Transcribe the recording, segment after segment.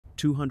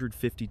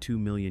252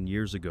 million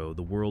years ago,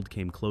 the world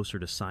came closer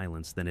to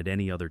silence than at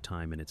any other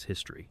time in its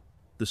history.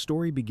 The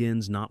story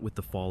begins not with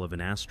the fall of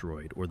an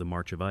asteroid or the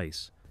march of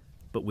ice,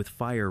 but with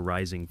fire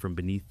rising from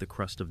beneath the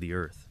crust of the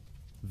Earth.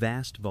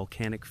 Vast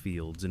volcanic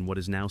fields in what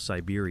is now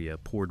Siberia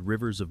poured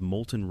rivers of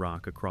molten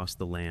rock across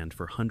the land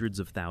for hundreds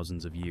of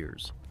thousands of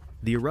years.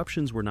 The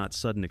eruptions were not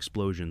sudden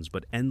explosions,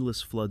 but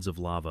endless floods of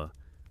lava,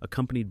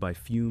 accompanied by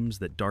fumes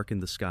that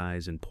darkened the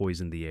skies and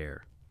poisoned the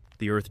air.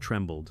 The Earth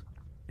trembled,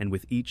 and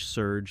with each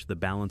surge, the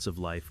balance of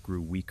life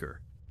grew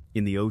weaker.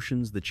 In the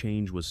oceans, the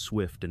change was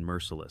swift and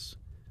merciless.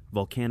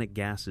 Volcanic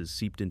gases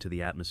seeped into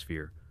the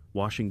atmosphere,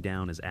 washing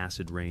down as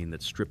acid rain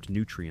that stripped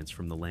nutrients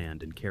from the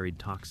land and carried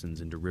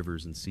toxins into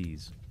rivers and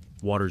seas.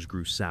 Waters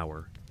grew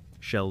sour,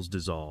 shells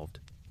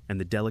dissolved, and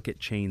the delicate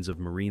chains of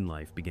marine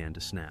life began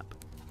to snap.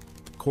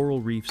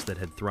 Coral reefs that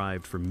had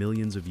thrived for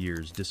millions of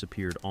years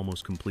disappeared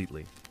almost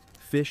completely.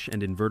 Fish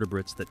and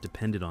invertebrates that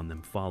depended on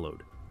them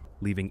followed,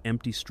 leaving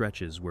empty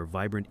stretches where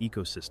vibrant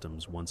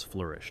ecosystems once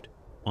flourished.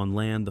 On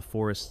land, the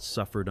forests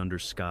suffered under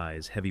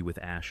skies heavy with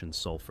ash and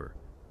sulfur.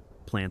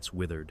 Plants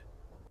withered,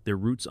 their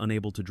roots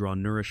unable to draw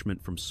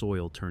nourishment from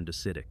soil turned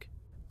acidic.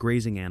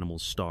 Grazing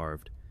animals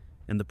starved,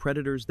 and the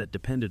predators that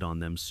depended on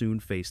them soon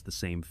faced the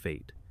same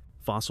fate.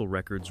 Fossil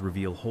records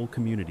reveal whole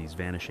communities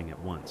vanishing at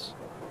once,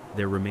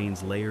 their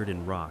remains layered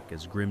in rock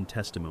as grim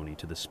testimony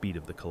to the speed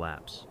of the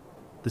collapse.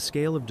 The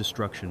scale of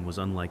destruction was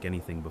unlike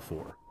anything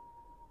before.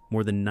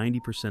 More than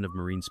 90% of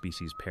marine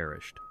species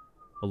perished,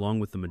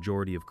 along with the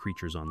majority of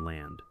creatures on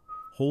land.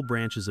 Whole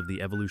branches of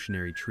the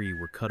evolutionary tree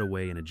were cut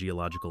away in a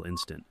geological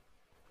instant.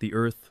 The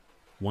Earth,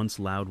 once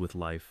loud with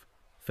life,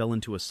 fell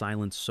into a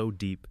silence so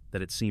deep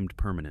that it seemed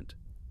permanent.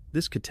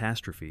 This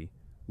catastrophe,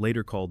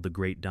 later called the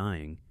Great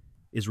Dying,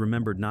 is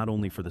remembered not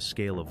only for the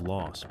scale of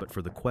loss but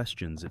for the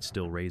questions it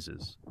still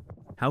raises.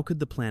 How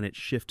could the planet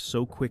shift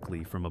so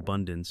quickly from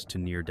abundance to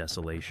near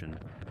desolation?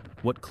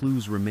 What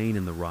clues remain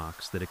in the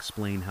rocks that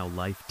explain how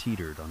life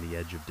teetered on the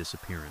edge of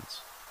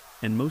disappearance?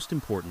 And most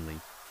importantly,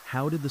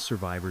 how did the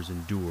survivors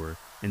endure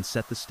and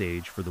set the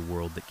stage for the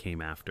world that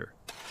came after?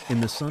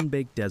 In the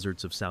sun-baked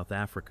deserts of South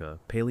Africa,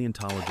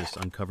 paleontologists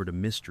uncovered a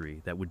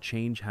mystery that would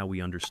change how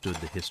we understood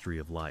the history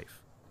of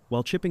life.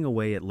 While chipping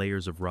away at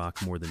layers of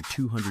rock more than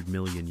 200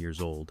 million years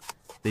old,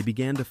 they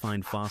began to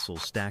find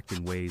fossils stacked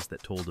in ways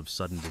that told of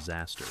sudden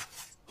disaster.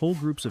 Whole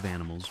groups of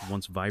animals,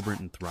 once vibrant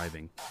and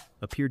thriving,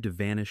 appeared to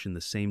vanish in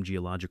the same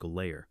geological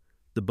layer.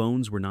 The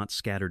bones were not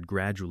scattered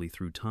gradually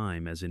through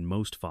time as in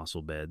most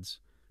fossil beds,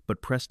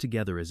 but pressed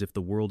together as if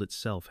the world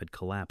itself had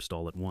collapsed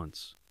all at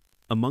once.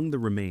 Among the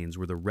remains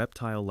were the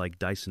reptile-like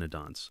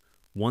dicynodonts,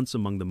 once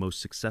among the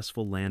most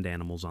successful land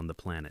animals on the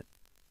planet.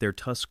 Their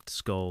tusked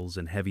skulls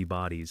and heavy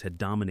bodies had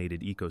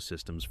dominated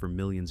ecosystems for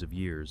millions of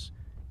years,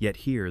 yet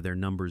here their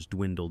numbers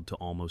dwindled to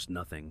almost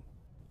nothing.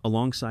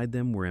 Alongside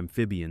them were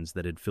amphibians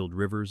that had filled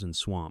rivers and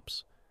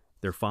swamps,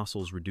 their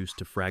fossils reduced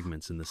to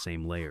fragments in the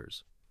same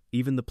layers.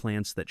 Even the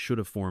plants that should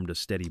have formed a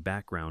steady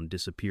background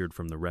disappeared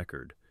from the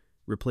record,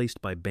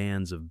 replaced by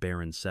bands of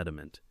barren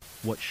sediment.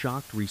 What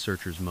shocked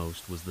researchers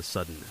most was the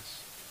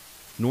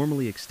suddenness.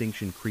 Normally,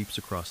 extinction creeps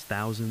across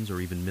thousands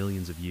or even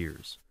millions of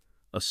years,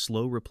 a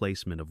slow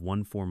replacement of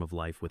one form of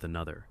life with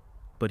another.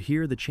 But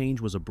here the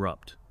change was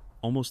abrupt,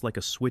 almost like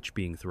a switch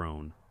being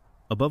thrown.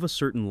 Above a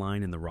certain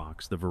line in the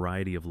rocks, the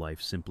variety of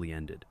life simply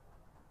ended.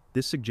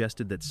 This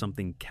suggested that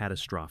something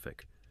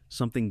catastrophic,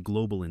 something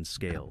global in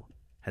scale,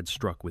 had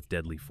struck with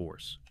deadly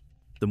force.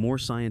 The more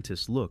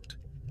scientists looked,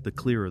 the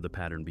clearer the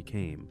pattern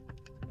became.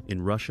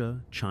 In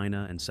Russia,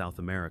 China, and South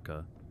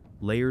America,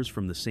 layers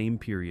from the same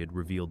period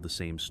revealed the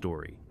same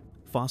story.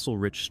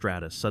 Fossil-rich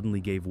strata suddenly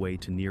gave way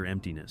to near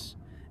emptiness,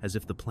 as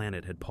if the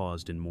planet had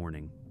paused in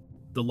mourning.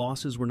 The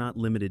losses were not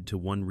limited to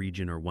one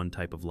region or one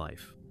type of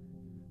life.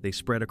 They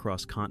spread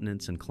across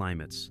continents and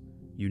climates,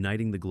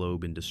 uniting the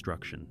globe in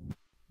destruction.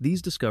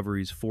 These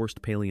discoveries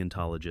forced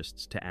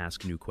paleontologists to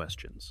ask new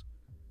questions.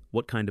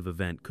 What kind of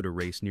event could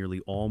erase nearly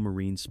all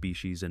marine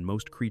species and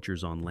most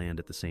creatures on land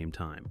at the same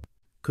time?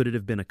 Could it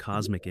have been a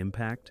cosmic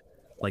impact,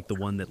 like the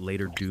one that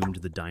later doomed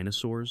the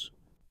dinosaurs?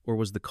 Or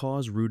was the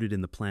cause rooted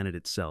in the planet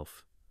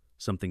itself,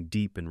 something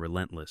deep and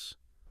relentless?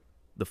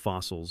 The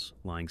fossils,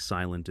 lying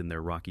silent in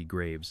their rocky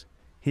graves,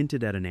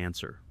 hinted at an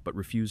answer, but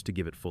refused to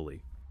give it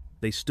fully.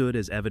 They stood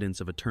as evidence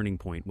of a turning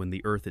point when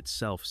the Earth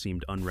itself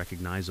seemed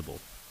unrecognizable,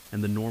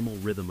 and the normal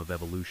rhythm of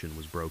evolution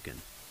was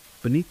broken.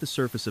 Beneath the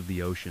surface of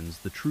the oceans,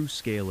 the true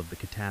scale of the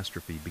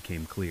catastrophe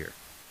became clear.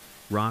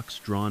 Rocks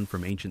drawn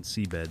from ancient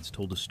seabeds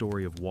told a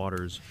story of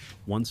waters,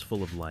 once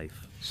full of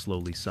life,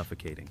 slowly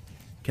suffocating.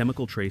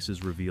 Chemical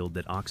traces revealed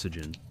that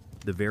oxygen,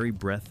 the very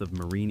breath of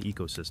marine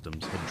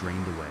ecosystems, had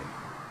drained away.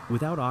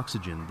 Without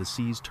oxygen, the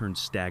seas turned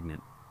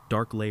stagnant,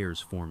 dark layers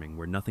forming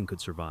where nothing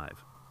could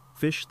survive.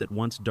 Fish that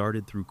once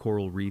darted through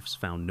coral reefs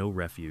found no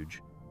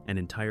refuge, and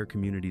entire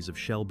communities of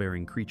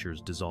shell-bearing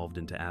creatures dissolved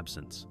into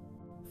absence.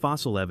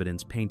 Fossil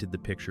evidence painted the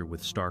picture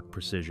with stark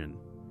precision.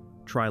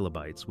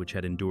 Trilobites, which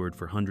had endured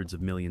for hundreds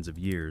of millions of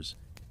years,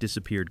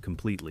 disappeared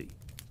completely.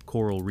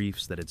 Coral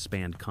reefs that had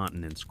spanned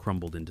continents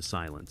crumbled into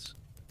silence.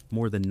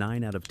 more than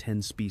 9 out of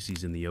 10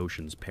 species in the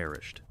oceans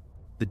perished.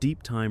 The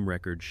deep time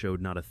record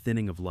showed not a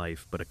thinning of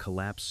life, but a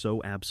collapse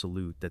so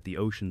absolute that the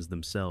oceans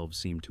themselves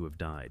seemed to have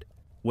died.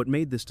 What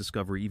made this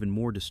discovery even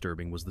more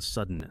disturbing was the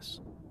suddenness.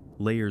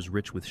 Layers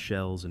rich with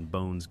shells and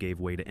bones gave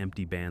way to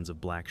empty bands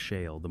of black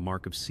shale, the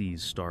mark of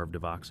seas starved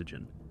of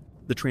oxygen.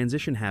 The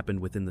transition happened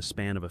within the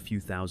span of a few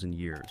thousand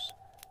years,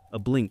 a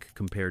blink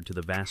compared to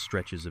the vast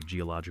stretches of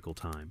geological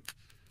time.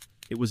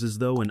 It was as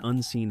though an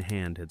unseen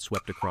hand had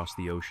swept across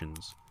the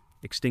oceans,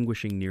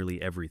 extinguishing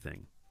nearly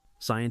everything.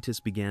 Scientists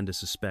began to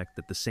suspect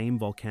that the same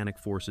volcanic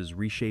forces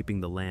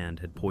reshaping the land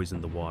had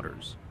poisoned the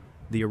waters.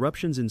 The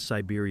eruptions in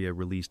Siberia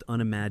released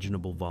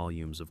unimaginable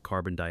volumes of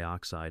carbon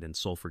dioxide and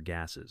sulfur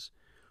gases,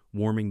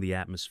 warming the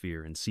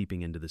atmosphere and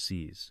seeping into the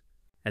seas.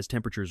 As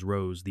temperatures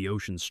rose, the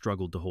oceans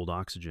struggled to hold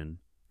oxygen,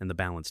 and the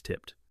balance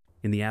tipped.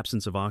 In the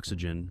absence of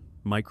oxygen,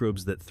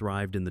 microbes that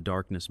thrived in the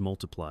darkness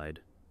multiplied,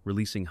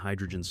 releasing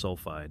hydrogen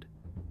sulfide,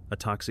 a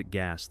toxic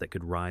gas that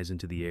could rise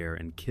into the air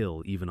and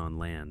kill even on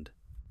land.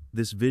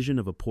 This vision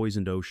of a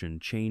poisoned ocean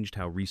changed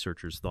how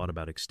researchers thought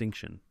about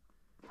extinction.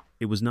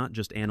 It was not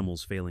just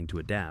animals failing to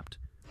adapt,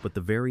 but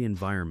the very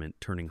environment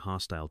turning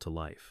hostile to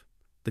life.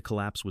 The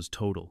collapse was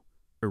total,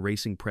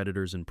 erasing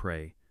predators and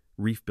prey,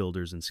 reef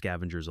builders and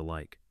scavengers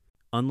alike.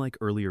 Unlike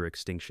earlier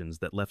extinctions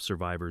that left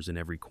survivors in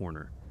every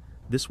corner,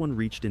 this one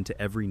reached into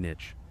every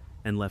niche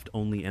and left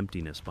only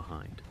emptiness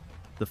behind.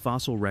 The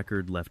fossil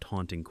record left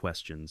haunting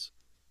questions.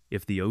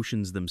 If the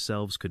oceans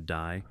themselves could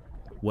die,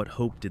 what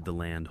hope did the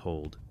land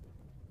hold?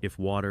 If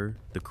water,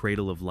 the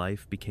cradle of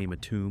life, became a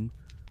tomb,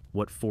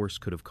 what force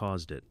could have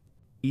caused it?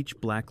 Each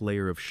black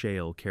layer of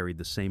shale carried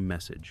the same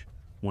message,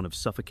 one of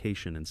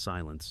suffocation and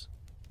silence,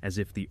 as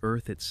if the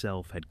earth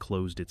itself had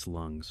closed its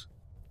lungs.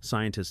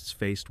 Scientists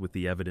faced with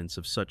the evidence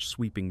of such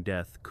sweeping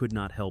death could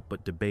not help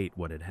but debate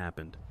what had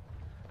happened.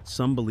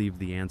 Some believed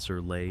the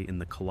answer lay in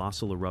the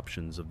colossal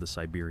eruptions of the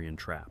Siberian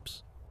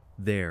traps.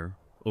 There,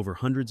 over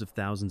hundreds of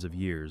thousands of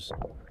years,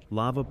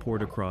 lava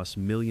poured across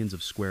millions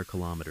of square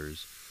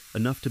kilometers,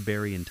 enough to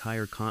bury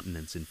entire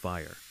continents in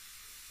fire.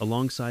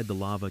 Alongside the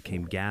lava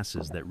came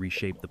gases that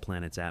reshaped the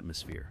planet's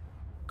atmosphere.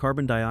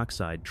 Carbon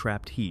dioxide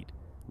trapped heat,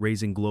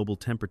 raising global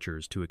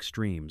temperatures to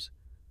extremes.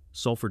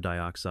 Sulfur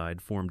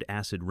dioxide formed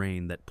acid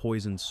rain that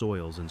poisoned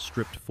soils and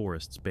stripped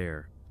forests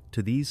bare.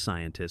 To these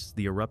scientists,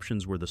 the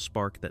eruptions were the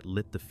spark that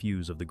lit the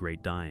fuse of the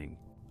Great Dying.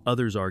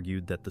 Others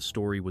argued that the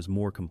story was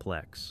more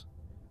complex.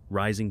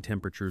 Rising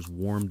temperatures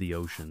warmed the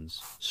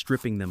oceans,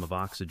 stripping them of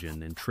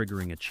oxygen and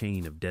triggering a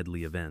chain of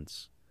deadly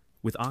events.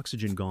 With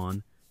oxygen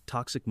gone,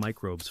 toxic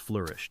microbes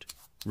flourished,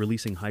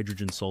 releasing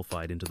hydrogen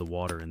sulfide into the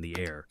water and the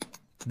air.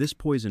 This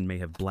poison may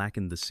have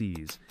blackened the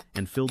seas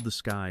and filled the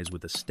skies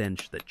with a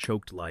stench that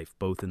choked life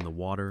both in the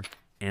water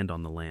and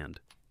on the land.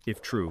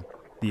 If true,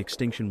 the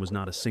extinction was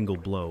not a single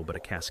blow but a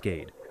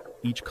cascade,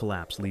 each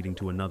collapse leading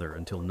to another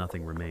until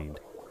nothing remained.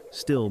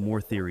 Still,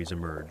 more theories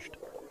emerged.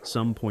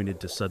 Some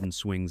pointed to sudden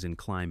swings in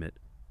climate,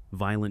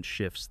 violent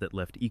shifts that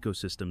left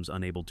ecosystems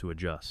unable to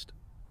adjust.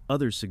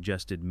 Others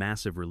suggested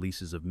massive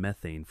releases of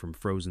methane from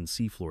frozen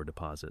seafloor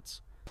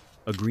deposits,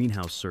 a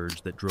greenhouse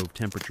surge that drove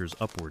temperatures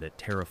upward at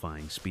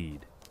terrifying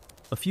speed.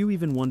 A few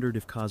even wondered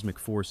if cosmic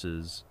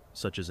forces,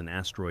 such as an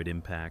asteroid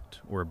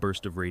impact or a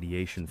burst of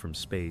radiation from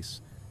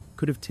space,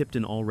 could have tipped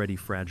an already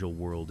fragile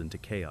world into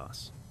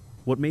chaos.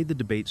 What made the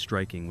debate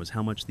striking was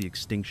how much the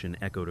extinction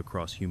echoed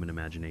across human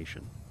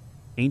imagination.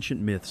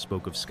 Ancient myths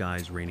spoke of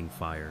skies raining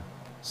fire,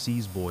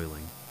 seas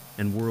boiling,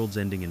 and worlds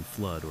ending in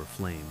flood or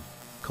flame.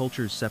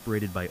 Cultures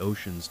separated by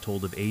oceans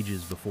told of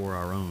ages before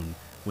our own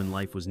when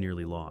life was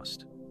nearly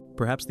lost.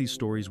 Perhaps these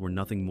stories were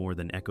nothing more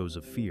than echoes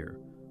of fear,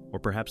 or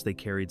perhaps they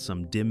carried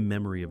some dim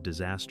memory of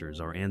disasters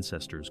our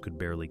ancestors could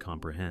barely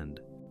comprehend.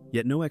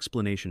 Yet no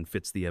explanation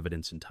fits the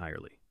evidence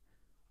entirely.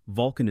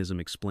 Volcanism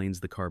explains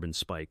the carbon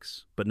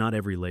spikes, but not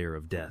every layer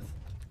of death.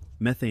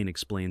 Methane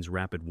explains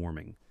rapid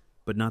warming,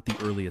 but not the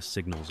earliest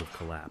signals of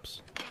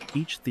collapse.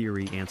 Each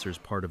theory answers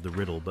part of the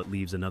riddle but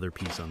leaves another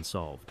piece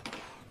unsolved.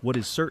 What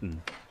is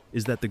certain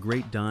is that the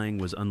Great Dying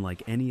was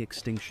unlike any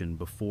extinction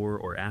before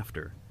or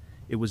after.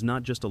 It was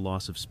not just a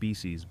loss of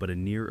species, but a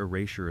near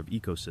erasure of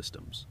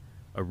ecosystems,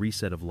 a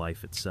reset of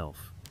life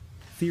itself.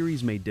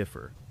 Theories may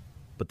differ,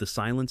 but the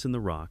silence in the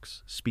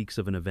rocks speaks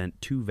of an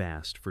event too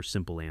vast for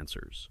simple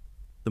answers.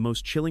 The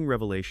most chilling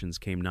revelations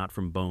came not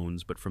from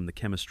bones, but from the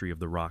chemistry of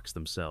the rocks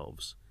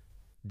themselves.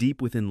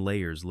 Deep within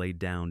layers laid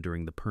down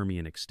during the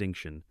Permian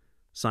extinction,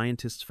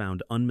 scientists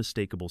found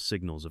unmistakable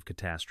signals of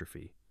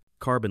catastrophe.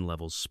 Carbon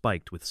levels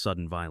spiked with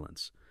sudden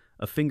violence,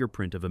 a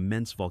fingerprint of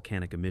immense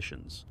volcanic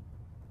emissions.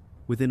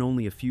 Within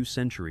only a few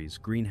centuries,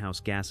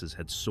 greenhouse gases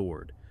had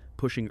soared,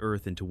 pushing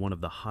Earth into one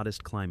of the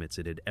hottest climates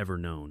it had ever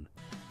known.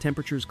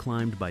 Temperatures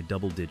climbed by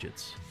double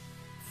digits.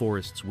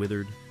 Forests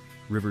withered,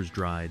 rivers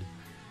dried,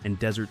 and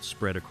deserts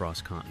spread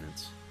across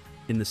continents.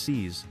 In the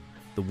seas,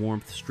 the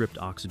warmth stripped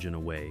oxygen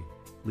away,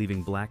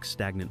 leaving black,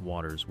 stagnant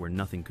waters where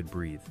nothing could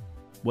breathe.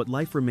 What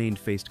life remained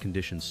faced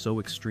conditions so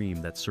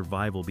extreme that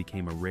survival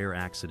became a rare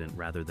accident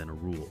rather than a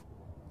rule.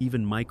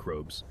 Even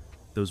microbes,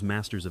 those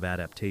masters of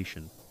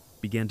adaptation,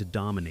 began to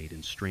dominate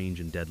in strange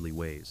and deadly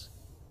ways.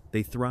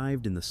 They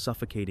thrived in the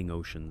suffocating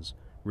oceans,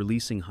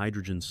 releasing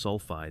hydrogen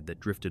sulfide that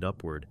drifted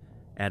upward,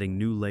 adding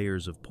new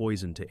layers of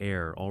poison to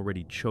air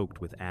already choked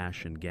with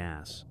ash and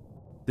gas.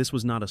 This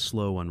was not a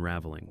slow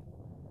unraveling.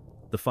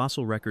 The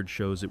fossil record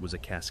shows it was a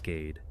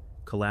cascade,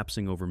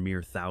 collapsing over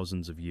mere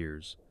thousands of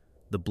years,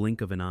 the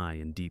blink of an eye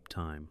in deep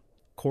time.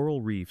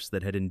 Coral reefs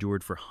that had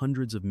endured for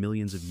hundreds of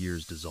millions of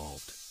years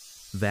dissolved.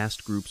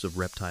 Vast groups of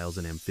reptiles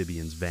and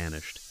amphibians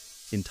vanished,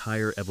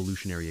 entire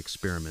evolutionary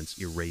experiments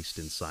erased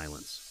in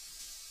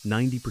silence.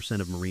 90%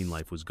 of marine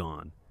life was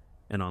gone,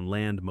 and on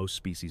land most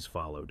species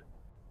followed.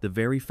 The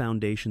very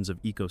foundations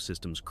of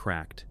ecosystems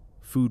cracked,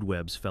 food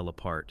webs fell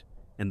apart,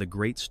 and the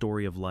great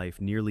story of life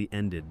nearly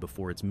ended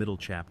before its middle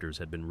chapters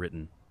had been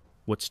written.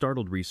 What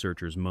startled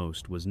researchers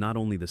most was not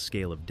only the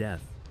scale of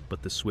death,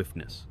 but the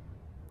swiftness.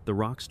 The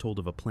rocks told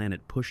of a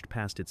planet pushed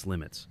past its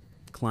limits,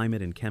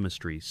 climate and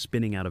chemistry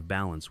spinning out of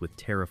balance with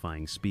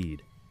terrifying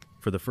speed.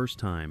 For the first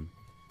time,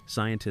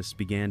 scientists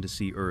began to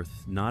see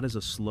Earth not as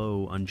a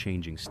slow,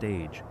 unchanging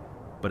stage,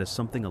 but as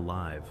something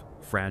alive,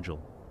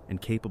 fragile,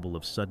 and capable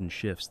of sudden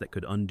shifts that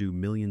could undo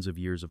millions of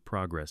years of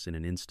progress in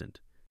an instant.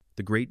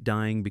 The Great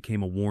Dying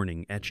became a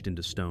warning etched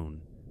into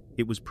stone.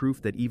 It was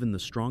proof that even the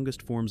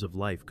strongest forms of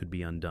life could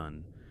be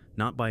undone,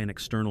 not by an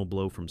external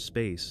blow from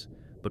space,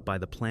 but by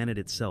the planet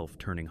itself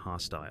turning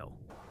hostile.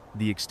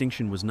 The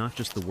extinction was not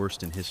just the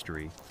worst in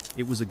history,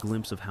 it was a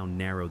glimpse of how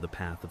narrow the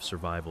path of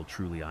survival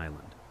truly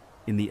island.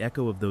 In the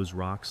echo of those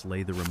rocks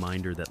lay the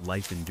reminder that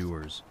life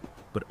endures,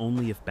 but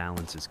only if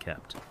balance is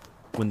kept.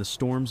 When the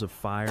storms of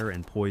fire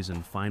and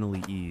poison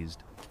finally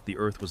eased, the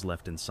Earth was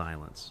left in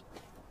silence.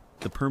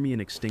 The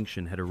Permian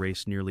extinction had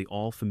erased nearly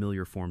all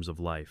familiar forms of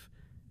life,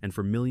 and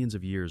for millions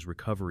of years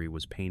recovery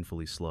was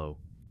painfully slow.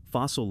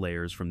 Fossil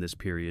layers from this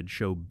period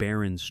show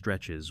barren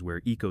stretches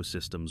where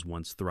ecosystems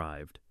once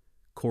thrived.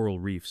 Coral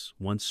reefs,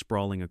 once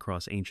sprawling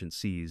across ancient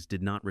seas,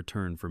 did not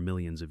return for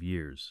millions of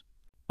years.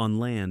 On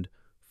land,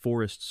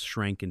 forests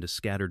shrank into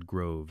scattered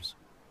groves,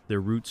 their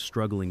roots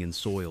struggling in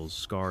soils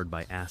scarred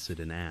by acid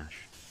and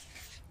ash.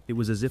 It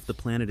was as if the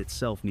planet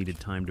itself needed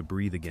time to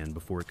breathe again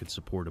before it could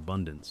support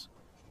abundance.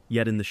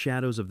 Yet in the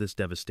shadows of this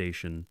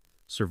devastation,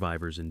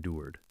 survivors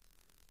endured.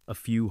 A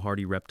few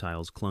hardy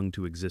reptiles clung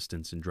to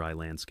existence in dry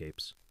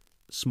landscapes.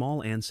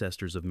 Small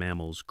ancestors of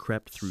mammals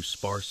crept through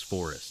sparse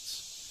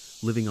forests,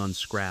 living on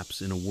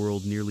scraps in a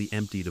world nearly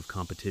emptied of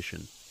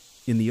competition.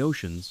 In the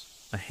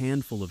oceans, a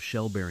handful of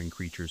shell-bearing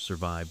creatures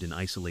survived in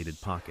isolated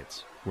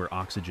pockets where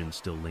oxygen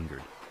still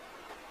lingered.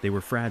 They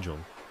were fragile,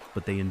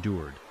 but they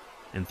endured,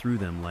 and through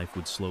them life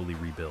would slowly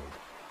rebuild.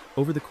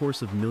 Over the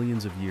course of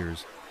millions of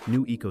years,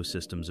 new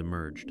ecosystems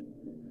emerged.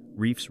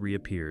 Reefs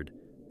reappeared,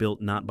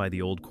 built not by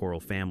the old coral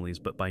families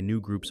but by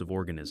new groups of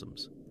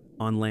organisms.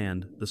 On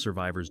land, the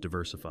survivors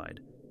diversified,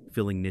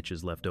 filling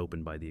niches left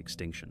open by the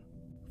extinction.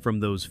 From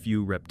those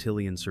few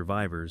reptilian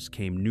survivors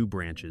came new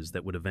branches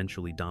that would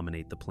eventually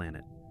dominate the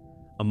planet.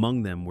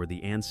 Among them were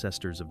the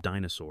ancestors of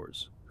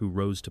dinosaurs, who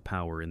rose to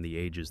power in the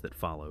ages that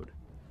followed.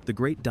 The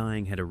Great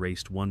Dying had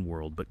erased one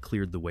world but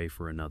cleared the way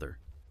for another.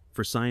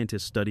 For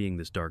scientists studying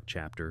this dark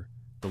chapter,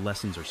 the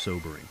lessons are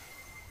sobering.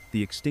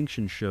 The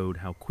extinction showed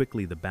how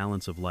quickly the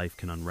balance of life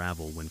can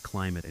unravel when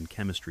climate and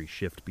chemistry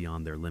shift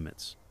beyond their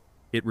limits.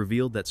 It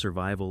revealed that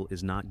survival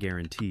is not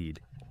guaranteed,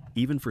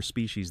 even for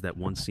species that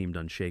once seemed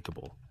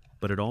unshakable,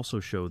 but it also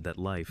showed that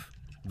life,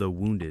 though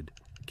wounded,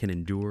 can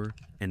endure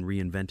and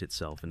reinvent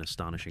itself in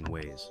astonishing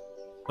ways.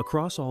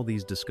 Across all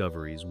these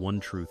discoveries, one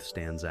truth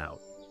stands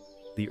out.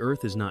 The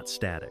Earth is not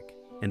static,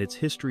 and its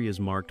history is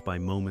marked by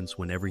moments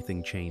when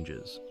everything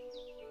changes.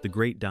 The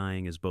Great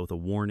Dying is both a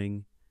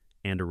warning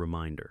and a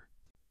reminder.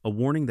 A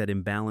warning that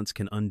imbalance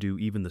can undo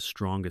even the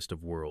strongest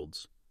of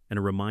worlds, and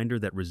a reminder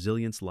that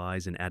resilience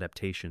lies in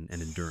adaptation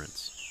and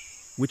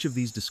endurance. Which of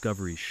these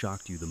discoveries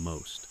shocked you the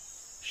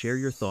most? Share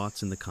your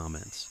thoughts in the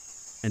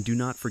comments, and do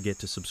not forget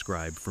to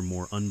subscribe for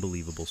more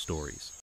unbelievable stories.